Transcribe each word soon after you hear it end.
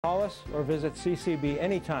Call us or visit CCB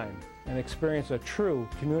anytime and experience a true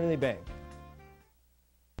community bank.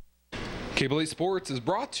 Cable 8 Sports is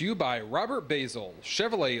brought to you by Robert Basil,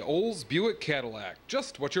 Chevrolet Olds Buick Cadillac,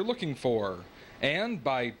 just what you're looking for. And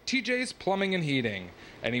by TJ's Plumbing and Heating.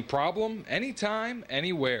 Any problem, anytime,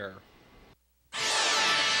 anywhere.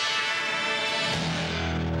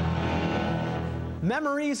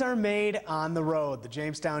 Memories are made on the road. The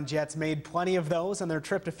Jamestown Jets made plenty of those on their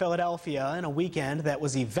trip to Philadelphia in a weekend that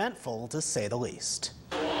was eventful, to say the least.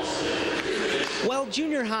 While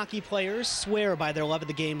junior hockey players swear by their love of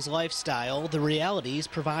the game's lifestyle, the realities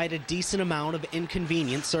provide a decent amount of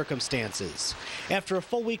inconvenient circumstances. After a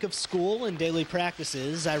full week of school and daily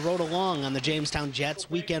practices, I rode along on the Jamestown Jets'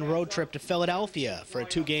 weekend road trip to Philadelphia for a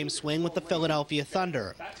two-game swing with the Philadelphia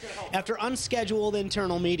Thunder. After unscheduled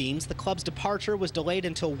internal meetings, the club's departure was delayed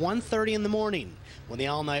until 1:30 in the morning, when the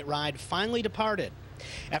all-night ride finally departed.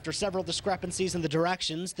 After several discrepancies in the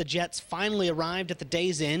directions, the Jets finally arrived at the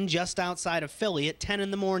Days Inn just outside of Philly at 10 in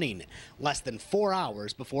the morning, less than 4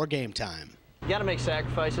 hours before game time. You got to make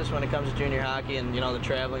sacrifices when it comes to junior hockey and, the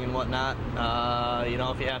traveling and whatnot.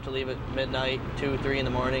 If you have to leave at midnight, 2, 3 in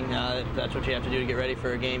the morning, that's what you have to do to get ready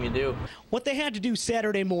for a game, you do. What they had to do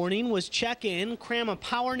Saturday morning was check in, cram a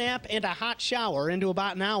power nap and a hot shower into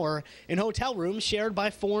about an hour in hotel rooms shared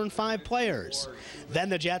by 4 and 5 players. Then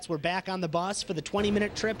the Jets were back on the bus for the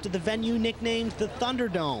 20-minute trip to the venue nicknamed the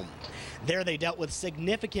Thunderdome. There they dealt with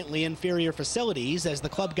significantly inferior facilities as the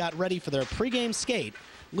club got ready for their pregame skate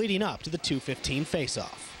leading up to the 2:15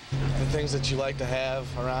 face-off. The things that you like to have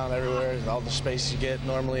around everywhere, all the space you get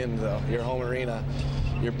normally in your home arena,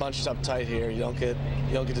 you're bunched up tight here. You don't get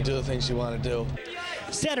to do the things you want to do.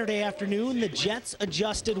 Saturday afternoon, the Jets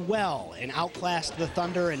adjusted well and outclassed the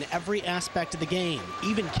Thunder in every aspect of the game,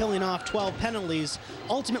 even killing off 12 penalties,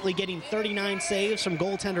 ultimately getting 39 saves from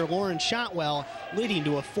goaltender Lauren Shotwell, leading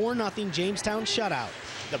to a 4-0 Jamestown shutout,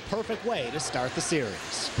 the perfect way to start the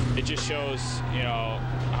series. It just shows,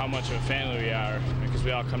 how much of a family we are, because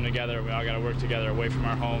we all come together, we all got to work together away from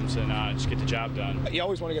our homes and just get the job done. You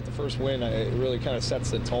always want to get the first win. It really kind of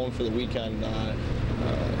sets the tone for the weekend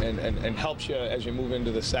and helps you as you move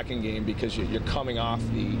into the second game, because you're coming off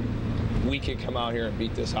we could come out here and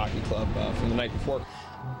beat this hockey club from the night before.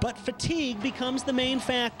 But fatigue becomes the main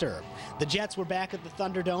factor. The Jets were back at the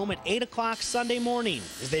Thunderdome at 8 o'clock Sunday morning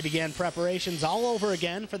as they began preparations all over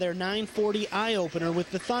again for their 9:40 eye-opener with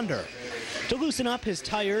the Thunder. To loosen up his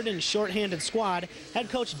tired and short-handed squad, head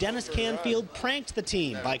coach Dennis Canfield pranked the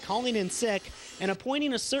team by calling in sick and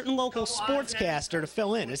appointing a certain local sportscaster to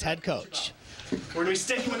fill in as head coach. We're going to be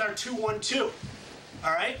sticking with our 2-1-2,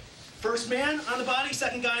 all right? First man on the body,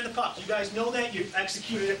 second guy in the puck. You guys know that. You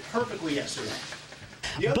executed it perfectly yesterday.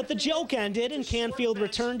 But the joke ended, and Canfield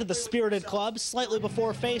returned to the spirited club slightly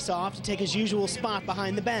before face-off to take his usual spot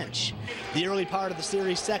behind the bench. The early part of the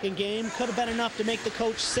series' second game could have been enough to make the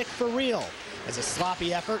coach sick for real, as a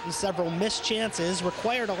sloppy effort and several missed chances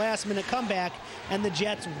required a last-minute comeback, and the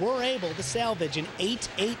Jets were able to salvage an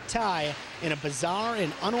 8-8 tie in a bizarre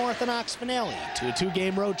and unorthodox finale to a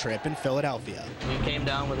two-game road trip in Philadelphia. We came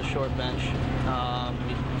down with a short bench.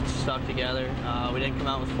 We stuck together. We didn't come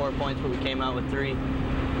out with 4 points, but we came out with 3.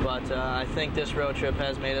 But I think this road trip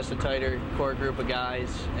has made us a tighter core group of guys,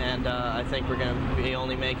 and I think we're going to be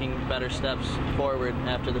only making better steps forward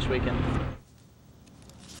after this weekend.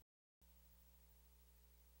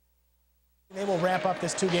 They will wrap up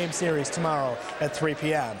this two-game series tomorrow at 3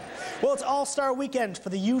 p.m. Well, it's All-Star Weekend for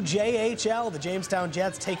the UJHL. The Jamestown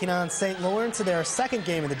Jets taking on St. Lawrence in their second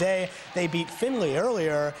game of the day. They beat Findlay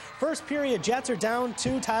earlier. First period, Jets are down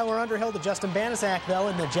 2. Tyler Underhill to Justin Banasak, though,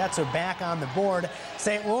 and the Jets are back on the board.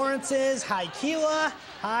 St. Lawrence's Haikila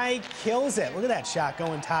High kills it. Look at that shot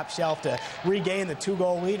going top shelf to regain the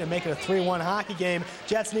 2-goal lead and make it a 3-1 hockey game.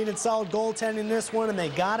 Jets needed solid goaltending in this one, and they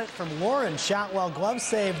got it from Lauren Shotwell. Glove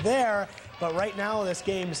save there. But right now, this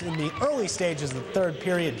game's in the early stages of the third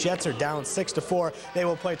period. Jets are down 6-4. They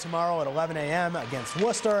will play tomorrow at 11 a.m. against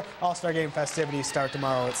Worcester. All-Star Game festivities start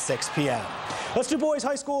tomorrow at 6 p.m. Let's do boys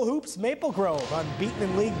high school hoops. Maple Grove unbeaten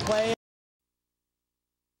in league play.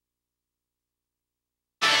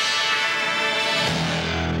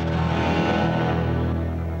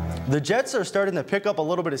 The Jets are starting to pick up a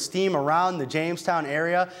little bit of steam around the Jamestown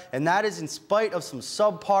area, and that is in spite of some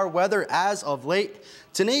subpar weather as of late.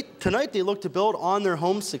 Tonight they look to build on their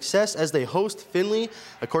home success as they host Findlay.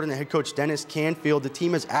 According to head coach Dennis Canfield, the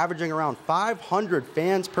team is averaging around 500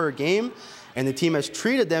 fans per game, and the team has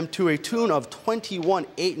treated them to a tune of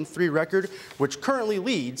 21-8-3 record, which currently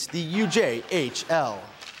leads the UJHL.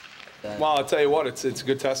 Well, I'll tell you what, it's a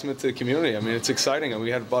good testament to the community. I mean, it's exciting. We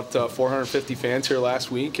had about 450 fans here last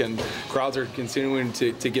week, and crowds are continuing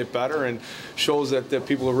to get better, and shows that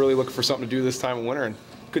people are really looking for something to do this time of winter, and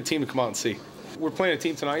good team to come out and see. We're playing a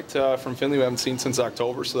team tonight from Findlay we haven't seen since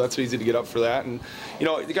October, so that's easy to get up for that. And, you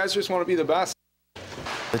know, the guys just want to be the best.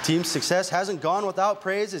 The team's success hasn't gone without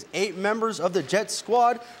praise as 8 members of the Jets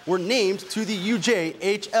squad were named to the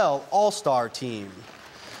UJHL All-Star team.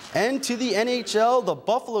 And to the NHL, the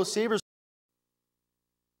Buffalo Sabres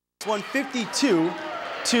won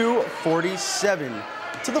 52-47.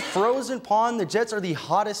 To the Frozen Pond, the Jets are the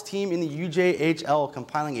hottest team in the UJHL,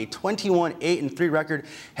 compiling a 21-8-3 record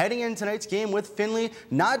heading in tonight's game with Findlay,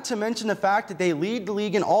 not to mention the fact that they lead the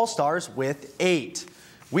league in All-Stars with 8.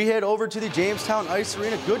 We head over to the Jamestown Ice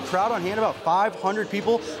Arena. Good crowd on hand, about 500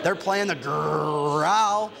 people. They're playing the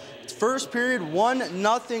Growl. First period,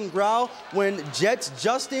 1-0 Growl when Jets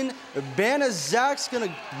Justin Banaszak's going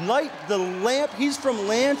to light the lamp. He's from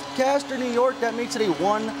Lancaster, New York. That makes it a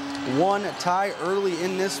 1-1 tie early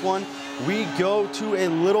in this one. We go to a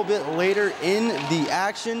little bit later in the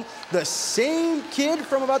action. The same kid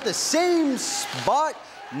from about the same spot.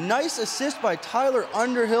 Nice assist by Tyler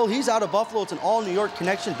Underhill. He's out of Buffalo. It's an all-New York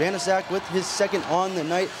connection. Banaszak with his second on the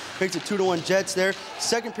night. Makes it 2-1 Jets there.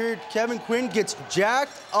 Second period, Kevin Quinn gets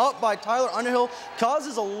jacked up by Tyler Underhill.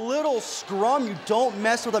 Causes a little scrum. You don't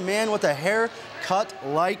mess with a man with a haircut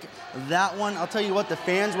like that one. I'll tell you what, the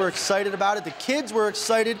fans were excited about it. The kids were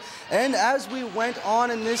excited. And as we went on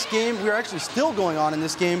in this game, we are actually still going on in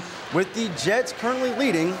this game with the Jets currently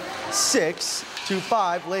leading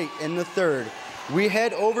 6-5 late in the third. We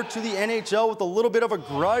head over to the NHL with a little bit of a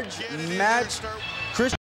grudge match.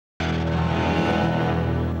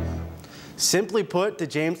 Simply put, the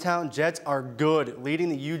Jamestown Jets are good, leading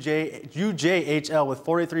the UJHL with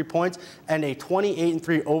 43 points and a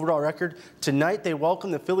 28-3 overall record. Tonight, they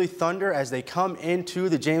welcome the Philly Thunder as they come into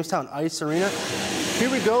the Jamestown Ice Arena. Here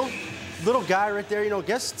we go. Little guy right there, you know,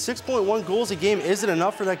 guess 6.1 goals a game isn't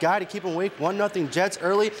enough for that guy to keep him awake. 1-0 Jets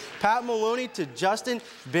early. Pat Maloney to Justin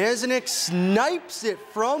Banaszak, snipes it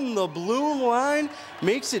from the blue line,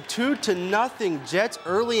 makes it 2-0 Jets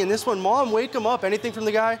early in this one. Mom, wake him up. Anything from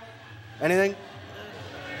the guy? Anything?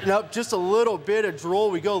 Nope, just a little bit of droll.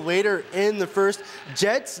 We go later in the first.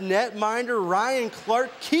 Jets netminder Ryan Clark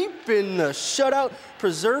keeping the shutout,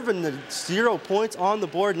 preserving the 0 points on the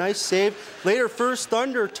board. Nice save. Later, first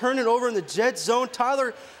Thunder turn it over in the Jets zone.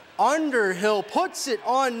 Tyler Underhill puts it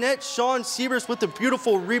on net. Sean Siebers with the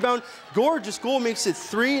beautiful rebound. Gorgeous goal, makes it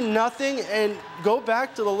 3-0. And go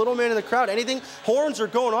back to the little man in the crowd. Anything? Horns are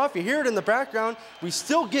going off. You hear it in the background. We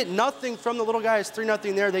still get nothing from the little guy. It's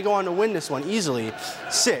 3-0 there. They go on to win this one easily,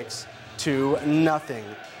 6-0.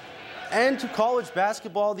 And to college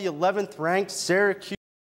basketball, the 11th ranked Syracuse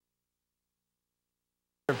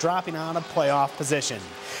dropping out of playoff position.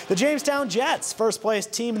 The Jamestown Jets, first place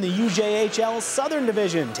team in the UJHL Southern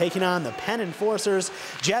Division, taking on the Penn Enforcers.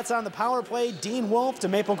 Jets on the power play, Dean Wolf to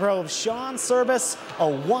Maple Grove's Sean Service, a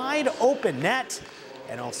wide open net,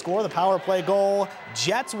 and he'll score the power play goal.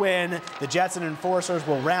 Jets win. The Jets and Enforcers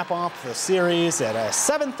will wrap up the series at a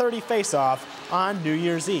 7:30 face-off on New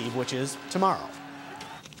Year's Eve, which is tomorrow.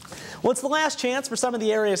 Well, it's the last chance for some of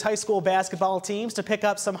the area's high school basketball teams to pick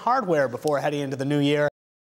up some hardware before heading into the new year.